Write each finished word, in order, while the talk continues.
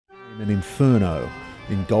An inferno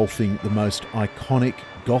engulfing the most iconic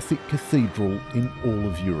Gothic cathedral in all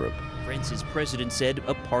of Europe. France's president said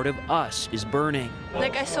a part of us is burning.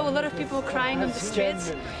 Like, I saw a lot of people crying on the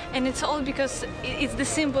streets, and it's all because it's the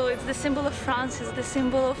symbol of France, it's the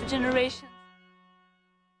symbol of generation.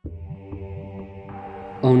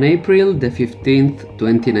 On April the 15th,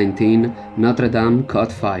 2019, Notre Dame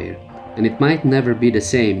caught fire, and it might never be the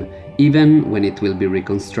same, even when it will be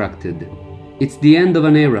reconstructed. It's the end of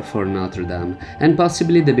an era for Notre Dame, and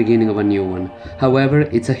possibly the beginning of a new one. However,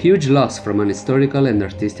 it's a huge loss from an historical and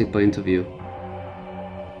artistic point of view.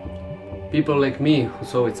 People like me, who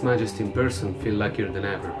saw its majesty in person, feel luckier than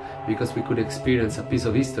ever, because we could experience a piece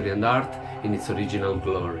of history and art in its original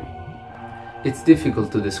glory. It's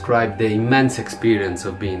difficult to describe the immense experience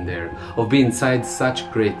of being there, of being inside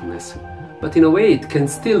such greatness. But in a way it can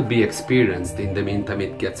still be experienced in the meantime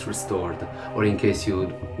it gets restored, or in case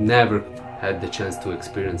you never had the chance to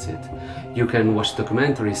experience it. You can watch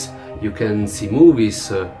documentaries, you can see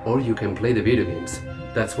movies, or you can play the video games.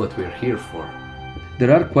 That's what we're here for.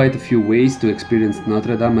 There are quite a few ways to experience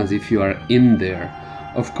Notre Dame as if you are in there.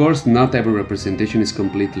 Of course, not every representation is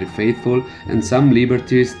completely faithful, and some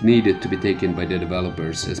liberties needed to be taken by the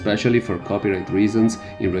developers, especially for copyright reasons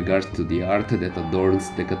in regards to the art that adorns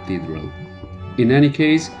the cathedral. In any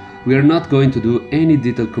case, we are not going to do any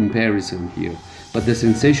detailed comparison here, but the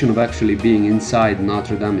sensation of actually being inside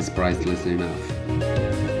Notre Dame is priceless enough.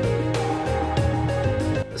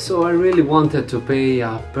 So I really wanted to pay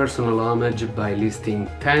a personal homage by listing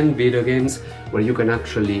 10 video games where you can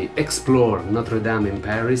actually explore Notre Dame in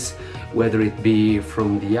Paris, whether it be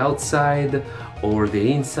from the outside or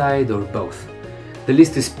the inside or both. The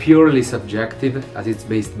list is purely subjective as it's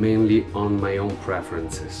based mainly on my own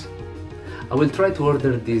preferences. I will try to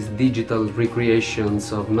order these digital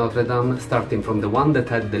recreations of Notre Dame, starting from the one that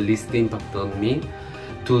had the least impact on me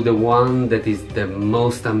to the one that is the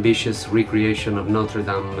most ambitious recreation of Notre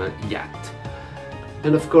Dame yet.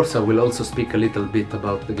 And of course I will also speak a little bit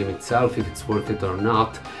about the game itself, if it's worth it or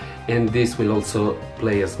not, and this will also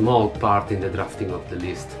play a small part in the drafting of the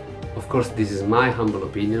list. Of course this is my humble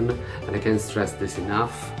opinion and I can't stress this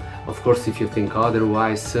enough. Of course, if you think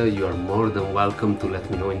otherwise, you are more than welcome to let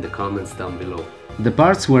me know in the comments down below. The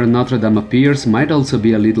parts where Notre Dame appears might also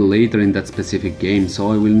be a little later in that specific game,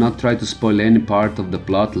 so I will not try to spoil any part of the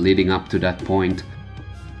plot leading up to that point.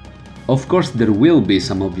 Of course, there will be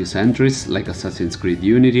some obvious entries, like Assassin's Creed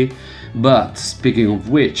Unity, but speaking of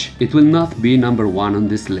which, it will not be number one on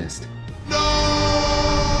this list. No!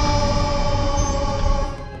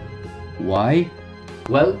 Why?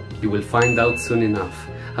 Well, you will find out soon enough,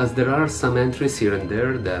 as there are some entries here and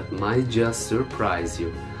there that might just surprise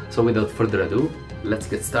you. So without further ado, let's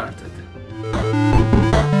get started.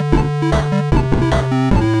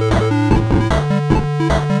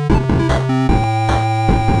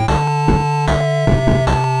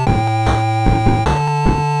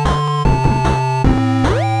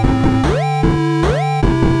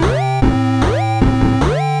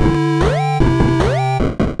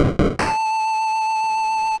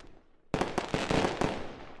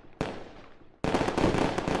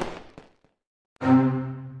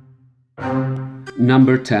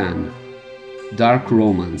 Number 10. Dark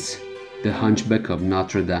Romance, The Hunchback of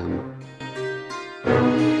Notre Dame.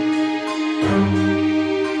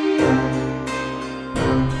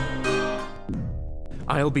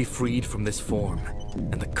 I'll be freed from this form,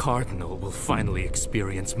 and the Cardinal will finally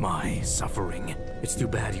experience my suffering. It's too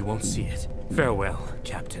bad you won't see it. Farewell,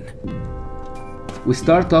 Captain. We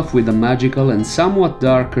start off with a magical and somewhat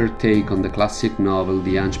darker take on the classic novel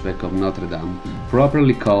The Hunchback of Notre Dame,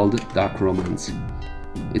 properly called Dark Romance.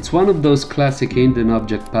 It's one of those classic hidden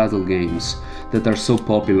object puzzle games that are so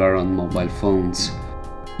popular on mobile phones.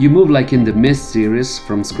 You move like in the Myst series,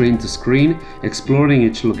 from screen to screen, exploring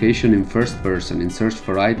each location in first person in search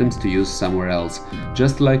for items to use somewhere else,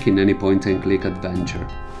 just like in any point-and-click adventure.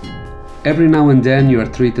 Every now and then you are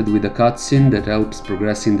treated with a cutscene that helps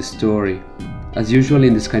progressing the story. As usual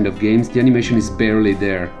in this kind of games, the animation is barely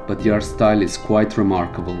there, but the art style is quite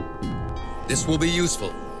remarkable. This will be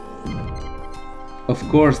useful. Of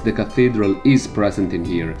course, the cathedral is present in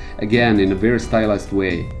here, again in a very stylized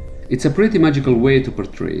way. It's a pretty magical way to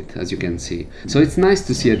portray it, as you can see, so it's nice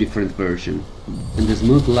to see a different version. And the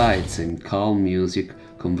smooth lights and calm music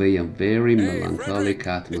convey a very melancholic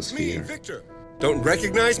atmosphere. It's me, Victor. Don't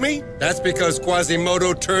recognize me? That's because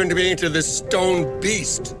Quasimodo turned me into this stone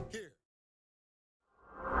beast.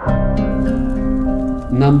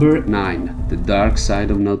 Number 9. The Dark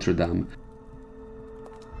Side of Notre Dame.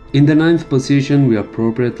 In the 9th position we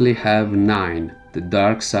appropriately have 9, The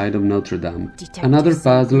Dark Side of Notre Dame, another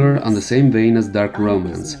puzzler on the same vein as Dark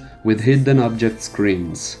Romance, with hidden object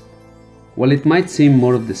screens. While it might seem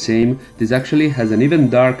more of the same, this actually has an even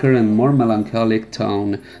darker and more melancholic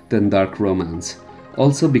tone than Dark Romance,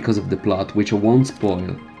 also because of the plot, which I won't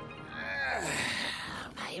spoil.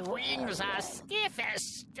 My wings are stiff as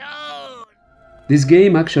stone. This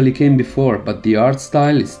game actually came before, but the art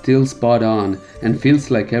style is still spot on and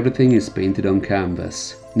feels like everything is painted on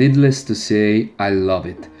canvas. Needless to say, I love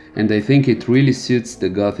it, and I think it really suits the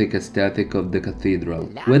gothic aesthetic of the cathedral.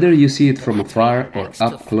 Whether you see it from afar or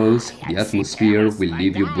up close, the atmosphere will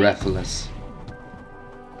leave you breathless.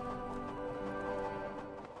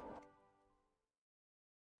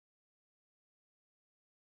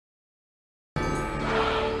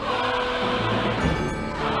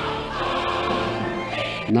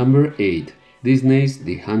 Number 8. Disney's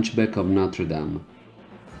The Hunchback of Notre Dame.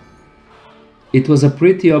 It was a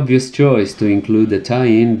pretty obvious choice to include a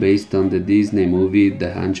tie-in based on the Disney movie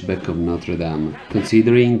The Hunchback of Notre Dame,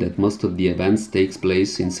 considering that most of the events takes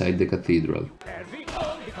place inside the cathedral.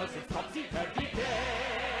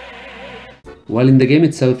 While in the game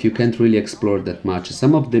itself you can't really explore that much,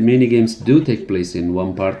 some of the minigames do take place in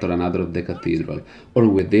one part or another of the cathedral, or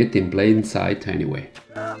with it in plain sight anyway.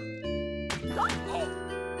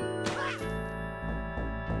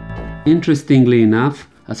 Interestingly enough,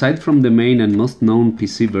 aside from the main and most known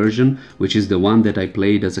PC version, which is the one that I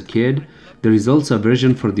played as a kid, there is also a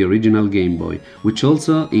version for the original Game Boy, which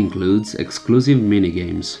also includes exclusive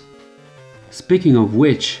minigames. Speaking of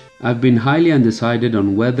which, I've been highly undecided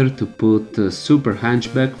on whether to put Super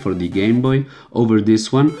Hunchback for the Game Boy over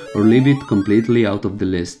this one or leave it completely out of the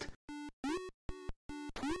list.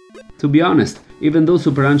 To be honest, even though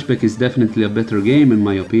Super Hunchback is definitely a better game in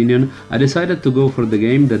my opinion, I decided to go for the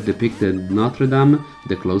game that depicted Notre Dame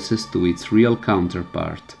the closest to its real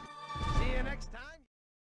counterpart.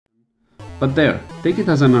 But there, take it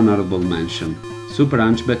as an honorable mention. Super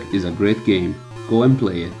Hunchback is a great game, go and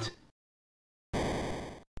play it.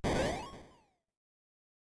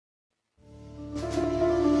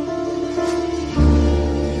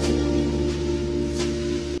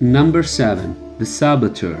 Number 7. The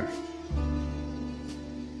Saboteur.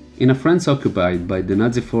 In a France occupied by the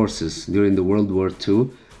Nazi forces during the World War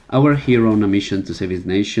II, our hero on a mission to save his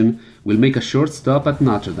nation will make a short stop at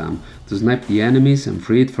Notre Dame to snipe the enemies and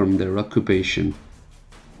free it from their occupation.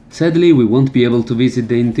 Sadly, we won't be able to visit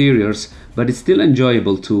the interiors, but it's still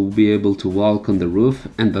enjoyable to be able to walk on the roof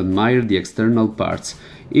and admire the external parts,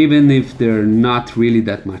 even if they're not really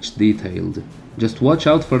that much detailed. Just watch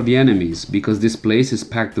out for the enemies, because this place is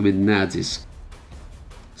packed with Nazis.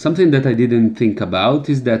 Something that I didn't think about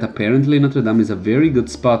is that apparently Notre Dame is a very good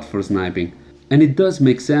spot for sniping, and it does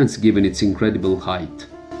make sense given its incredible height.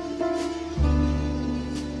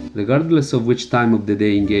 Regardless of which time of the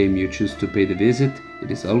day in game you choose to pay the visit, it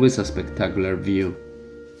is always a spectacular view.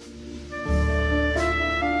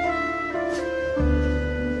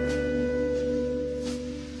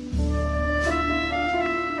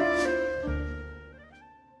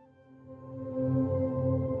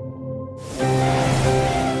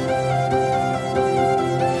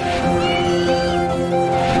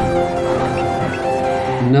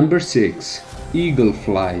 Number 6. Eagle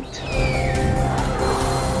Flight.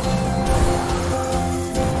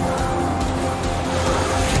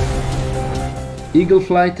 Eagle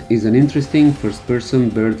Flight is an interesting first-person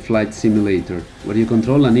bird flight simulator, where you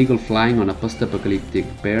control an eagle flying on a post-apocalyptic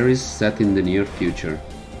Paris set in the near future.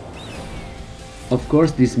 Of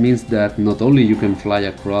course, this means that not only you can fly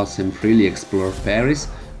across and freely explore Paris,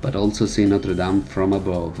 but also see Notre Dame from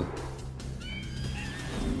above.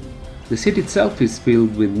 The city itself is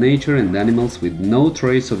filled with nature and animals with no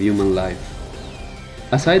trace of human life.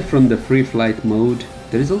 Aside from the free flight mode,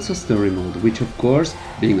 there is also story mode, which of course,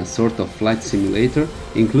 being a sort of flight simulator,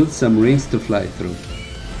 includes some rings to fly through.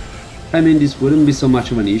 I mean, this wouldn't be so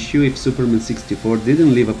much of an issue if Superman 64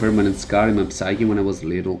 didn't leave a permanent scar in my psyche when I was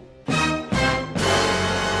little.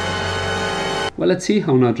 Well, let's see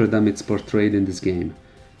how Notre Dame is portrayed in this game.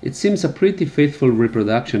 It seems a pretty faithful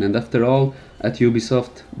reproduction, and after all, at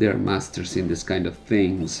Ubisoft, they are masters in this kind of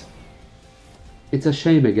things. It's a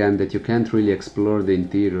shame again that you can't really explore the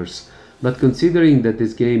interiors, but considering that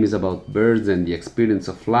this game is about birds and the experience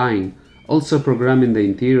of flying, also programming the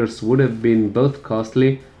interiors would have been both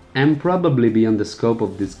costly and probably beyond the scope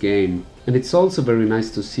of this game. And it's also very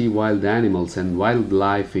nice to see wild animals and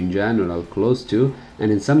wildlife in general close to,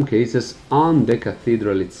 and in some cases on the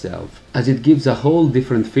cathedral itself, as it gives a whole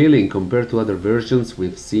different feeling compared to other versions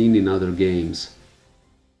we've seen in other games.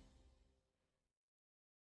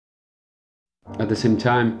 At the same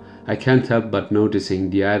time, I can't help but noticing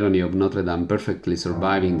the irony of Notre Dame perfectly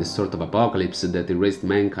surviving the sort of apocalypse that erased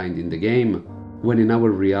mankind in the game, when in our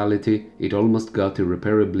reality it almost got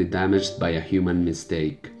irreparably damaged by a human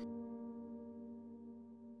mistake.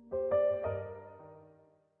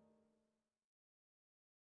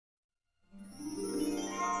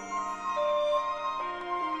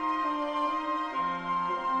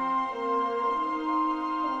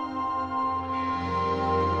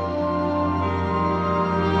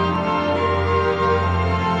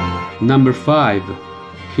 Number 5.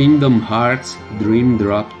 Kingdom Hearts Dream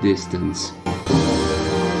Drop Distance.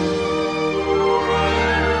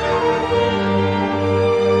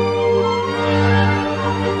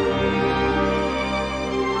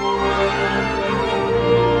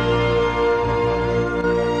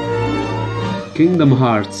 Kingdom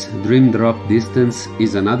Hearts Dream Drop Distance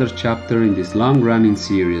is another chapter in this long-running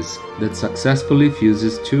series that successfully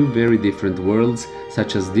fuses two very different worlds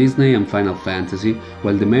such as Disney and Final Fantasy,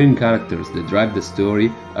 while the main characters that drive the story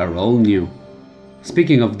are all new.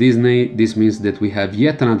 Speaking of Disney, this means that we have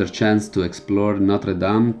yet another chance to explore Notre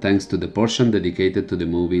Dame thanks to the portion dedicated to the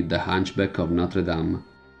movie The Hunchback of Notre Dame.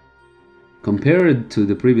 Compared to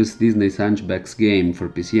the previous Disney's Hunchback's game for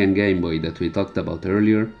PC and Game Boy that we talked about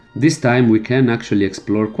earlier, this time we can actually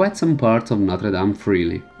explore quite some parts of Notre Dame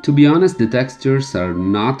freely. To be honest, the textures are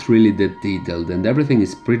not really that detailed and everything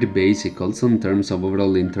is pretty basic also in terms of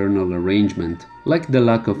overall internal arrangement, like the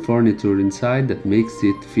lack of furniture inside that makes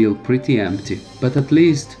it feel pretty empty. But at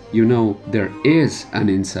least, you know, there is an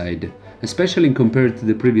inside, especially compared to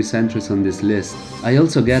the previous entries on this list. I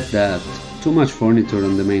also get that too much furniture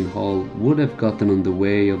on the main hall would have gotten on the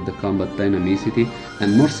way of the combat dynamicity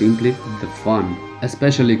and more simply the fun,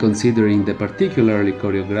 especially considering the particularly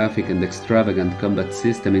choreographic and extravagant combat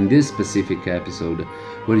system in this specific episode,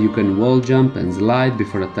 where you can wall jump and slide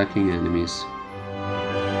before attacking enemies.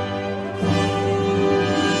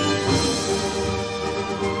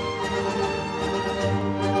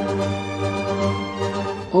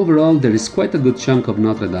 Overall, there is quite a good chunk of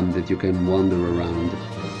Notre Dame that you can wander around.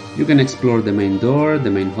 You can explore the main door,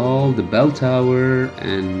 the main hall, the bell tower,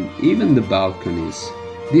 and even the balconies.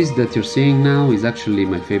 This that you're seeing now is actually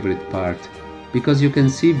my favorite part, because you can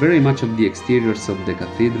see very much of the exteriors of the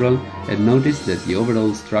cathedral and notice that the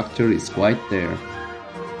overall structure is quite there.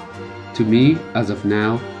 To me, as of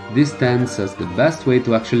now, this stands as the best way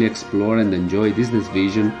to actually explore and enjoy Disney's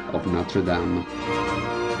vision of Notre Dame.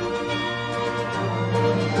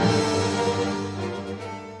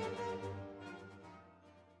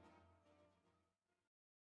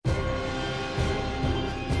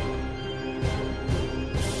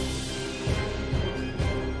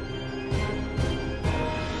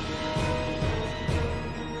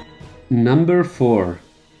 Number 4.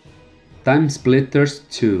 Time Splitters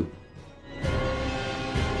 2.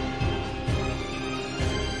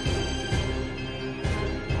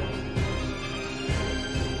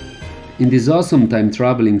 In this awesome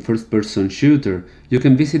time-traveling first-person shooter, you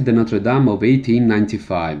can visit the Notre Dame of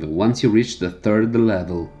 1895 once you reach the 3rd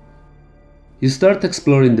level. You start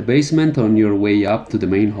exploring the basement on your way up to the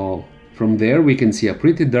main hall. From there we can see a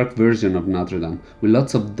pretty dark version of Notre Dame, with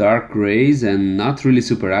lots of dark grays and not really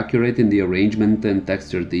super accurate in the arrangement and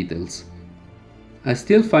texture details. I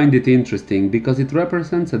still find it interesting because it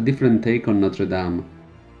represents a different take on Notre Dame.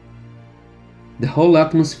 The whole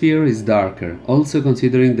atmosphere is darker, also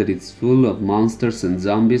considering that it's full of monsters and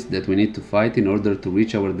zombies that we need to fight in order to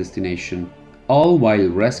reach our destination, all while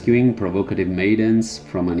rescuing provocative maidens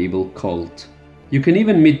from an evil cult. You can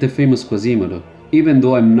even meet the famous Quasimodo, even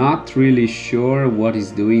though I'm not really sure what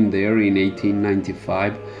he's doing there in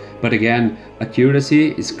 1895, but again,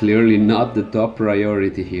 accuracy is clearly not the top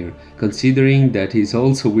priority here, considering that he's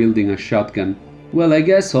also wielding a shotgun. Well, I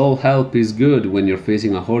guess all help is good when you're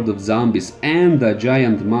facing a horde of zombies and a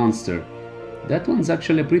giant monster. That one's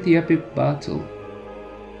actually a pretty epic battle.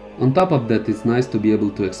 On top of that, it's nice to be able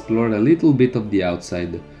to explore a little bit of the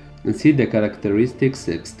outside and see the characteristics'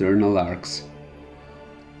 external arcs.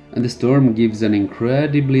 And the storm gives an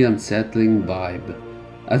incredibly unsettling vibe,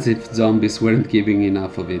 as if zombies weren't giving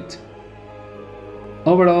enough of it.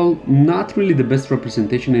 Overall, not really the best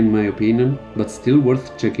representation in my opinion, but still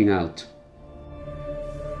worth checking out.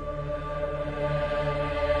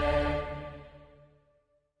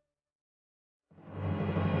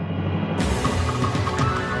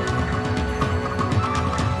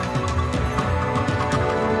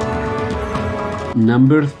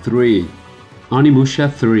 Number 3. Onimusha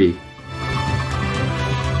 3.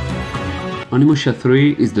 Onimusha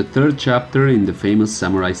 3 is the 3rd chapter in the famous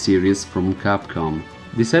samurai series from Capcom.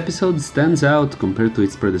 This episode stands out compared to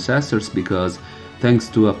its predecessors because Thanks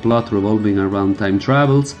to a plot revolving around time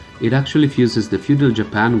travels, it actually fuses the feudal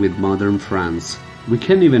Japan with modern France. We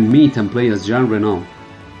can even meet and play as Jean Reno.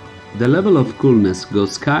 The level of coolness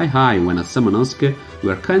goes sky high when as Samanosuke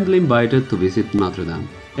we are kindly invited to visit Notre Dame,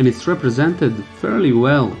 and it's represented fairly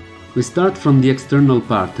well. We start from the external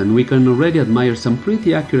part and we can already admire some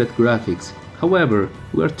pretty accurate graphics. However,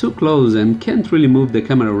 we are too close and can't really move the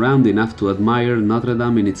camera around enough to admire Notre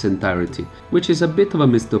Dame in its entirety, which is a bit of a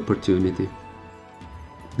missed opportunity.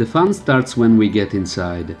 The fun starts when we get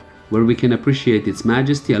inside, where we can appreciate its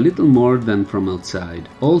majesty a little more than from outside.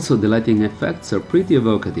 Also, the lighting effects are pretty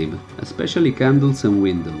evocative, especially candles and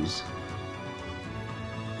windows.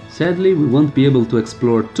 Sadly, we won't be able to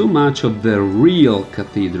explore too much of the real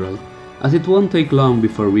cathedral, as it won't take long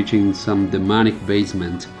before reaching some demonic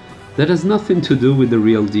basement that has nothing to do with the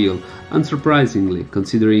real deal, unsurprisingly,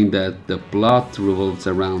 considering that the plot revolves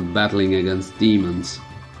around battling against demons.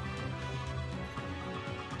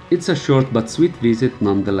 It's a short but sweet visit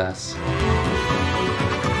nonetheless.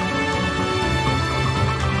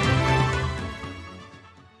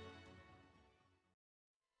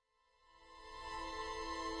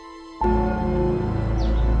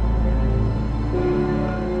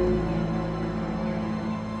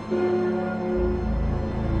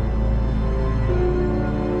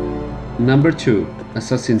 Number 2.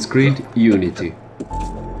 Assassin's Creed Unity.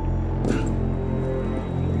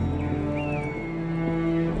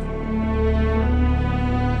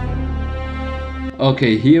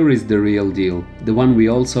 Okay, here is the real deal, the one we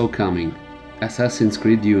all saw coming. Assassin's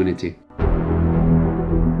Creed Unity.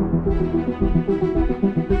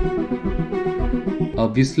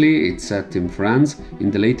 Obviously, it's set in France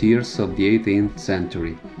in the late years of the 18th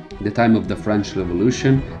century, the time of the French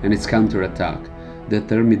Revolution and its counterattack, the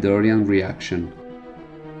Thermidorian reaction.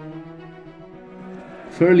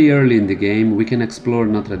 Fairly early in the game, we can explore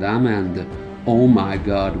Notre Dame and, oh my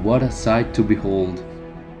god, what a sight to behold!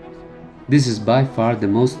 This is by far the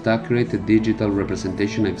most accurate digital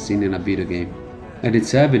representation I've seen in a video game, and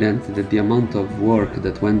it's evident that the amount of work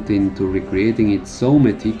that went into recreating it so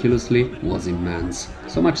meticulously was immense.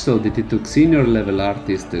 So much so that it took senior level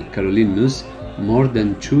artist Caroline Nuss more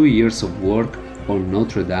than 2 years of work on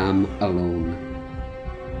Notre Dame alone.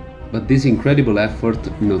 But this incredible effort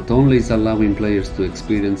not only is allowing players to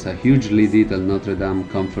experience a hugely detailed Notre Dame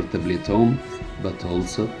comfortably at home, but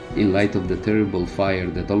also, in light of the terrible fire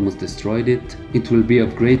that almost destroyed it, it will be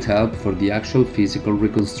of great help for the actual physical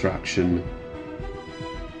reconstruction.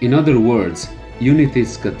 In other words,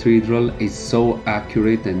 Unity's cathedral is so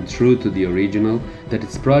accurate and true to the original that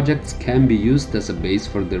its projects can be used as a base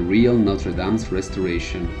for the real Notre Dame's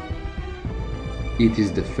restoration. It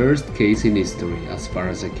is the first case in history, as far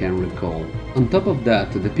as I can recall. On top of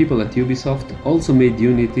that, the people at Ubisoft also made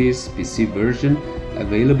Unity's PC version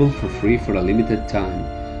available for free for a limited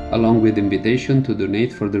time, along with invitation to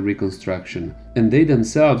donate for the reconstruction, and they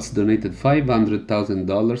themselves donated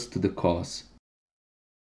 $500,000 to the cause.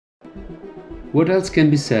 What else can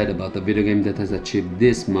be said about a video game that has achieved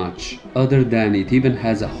this much, other than it even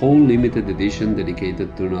has a whole limited edition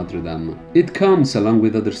dedicated to Notre Dame? It comes, along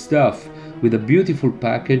with other stuff, with a beautiful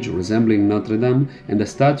package resembling Notre Dame and a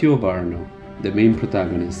statue of Arno, the main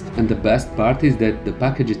protagonist, and the best part is that the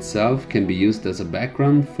package itself can be used as a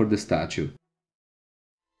background for the statue.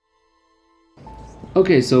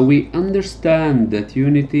 Okay, so we understand that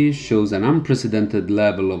Unity shows an unprecedented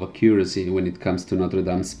level of accuracy when it comes to Notre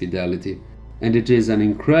Dame's fidelity, and it is an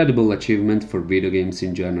incredible achievement for video games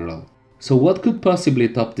in general. So what could possibly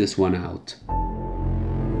top this one out?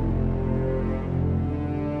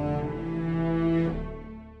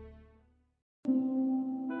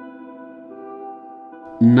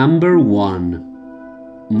 Number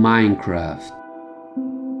 1. Minecraft.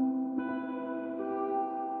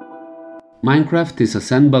 Minecraft is a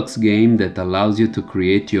sandbox game that allows you to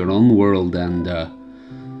create your own world and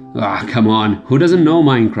come on, who doesn't know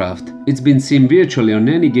Minecraft? It's been seen virtually on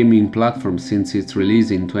any gaming platform since its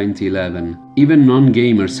release in 2011. Even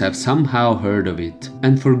non-gamers have somehow heard of it,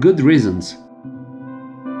 and for good reasons.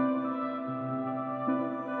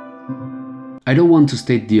 I don't want to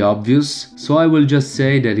state the obvious, so I will just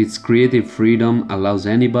say that its creative freedom allows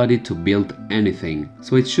anybody to build anything,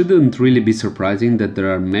 so it shouldn't really be surprising that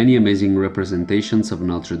there are many amazing representations of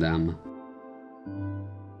Notre Dame.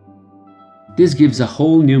 This gives a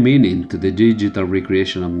whole new meaning to the digital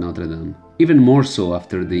recreation of Notre Dame, even more so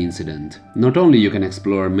after the incident. Not only you can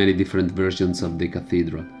explore many different versions of the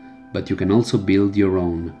cathedral, but you can also build your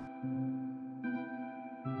own.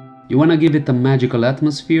 You wanna give it a magical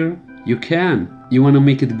atmosphere? You can. You wanna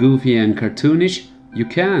make it goofy and cartoonish? You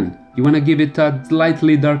can. You wanna give it a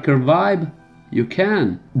slightly darker vibe? You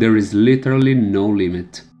can. There is literally no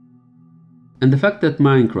limit. And the fact that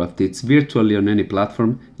Minecraft is virtually on any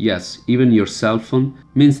platform, yes, even your cell phone,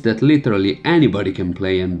 means that literally anybody can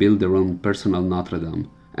play and build their own personal Notre Dame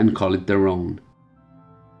and call it their own.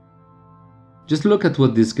 Just look at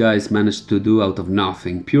what these guys managed to do out of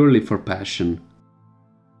nothing, purely for passion.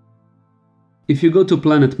 If you go to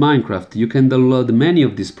Planet Minecraft, you can download many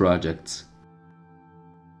of these projects.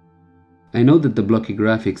 I know that the blocky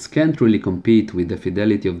graphics can't really compete with the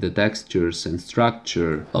fidelity of the textures and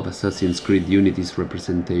structure of Assassin's Creed Unity's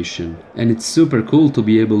representation, and it's super cool to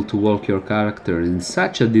be able to walk your character in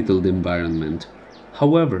such a detailed environment.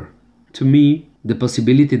 However, to me, the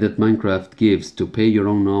possibility that Minecraft gives to pay your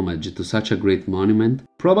own homage to such a great monument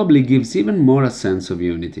probably gives even more a sense of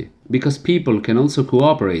unity, because people can also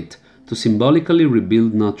cooperate to symbolically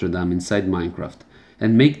rebuild Notre Dame inside Minecraft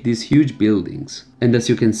and make these huge buildings. And as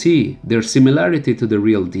you can see, their similarity to the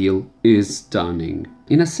real deal is stunning.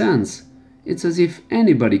 In a sense, it's as if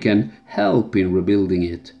anybody can help in rebuilding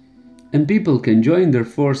it, and people can join their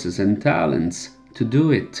forces and talents to do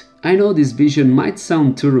it. I know this vision might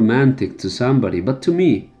sound too romantic to somebody, but to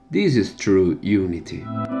me, this is true unity.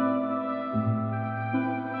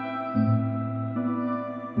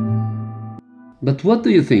 But what do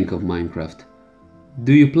you think of Minecraft?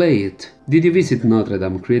 Do you play it? Did you visit Notre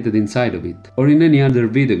Dame created inside of it, or in any other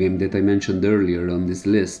video game that I mentioned earlier on this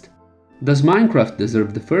list? Does Minecraft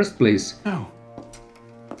deserve the first place? No.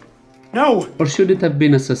 No! Or should it have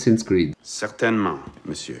been Assassin's Creed? Certainement,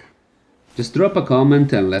 monsieur. Just drop a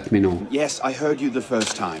comment and let me know. Yes, I heard you the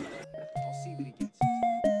first time.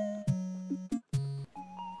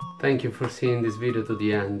 Thank you for seeing this video to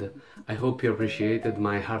the end. I hope you appreciated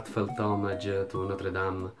my heartfelt homage to Notre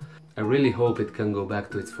Dame. I really hope it can go back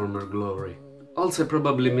to its former glory. Also, I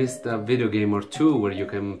probably missed a video game or two where you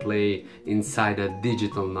can play inside a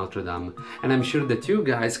digital Notre Dame, and I'm sure that you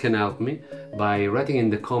guys can help me by writing in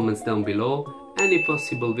the comments down below any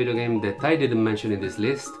possible video game that I didn't mention in this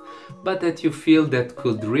list, but that you feel that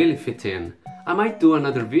could really fit in. I might do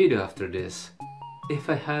another video after this. If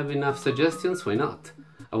I have enough suggestions, why not?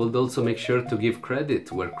 I will also make sure to give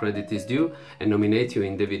credit where credit is due and nominate you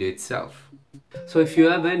in the video itself. So if you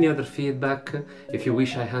have any other feedback, if you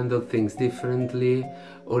wish I handled things differently,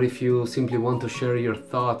 or if you simply want to share your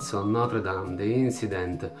thoughts on Notre Dame, the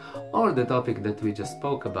incident, or the topic that we just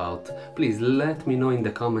spoke about, please let me know in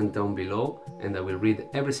the comment down below, and I will read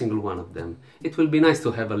every single one of them. It will be nice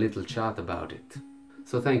to have a little chat about it.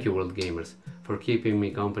 So thank you, World Gamers, for keeping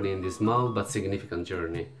me company in this small but significant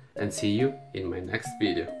journey, and see you in my next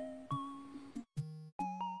video.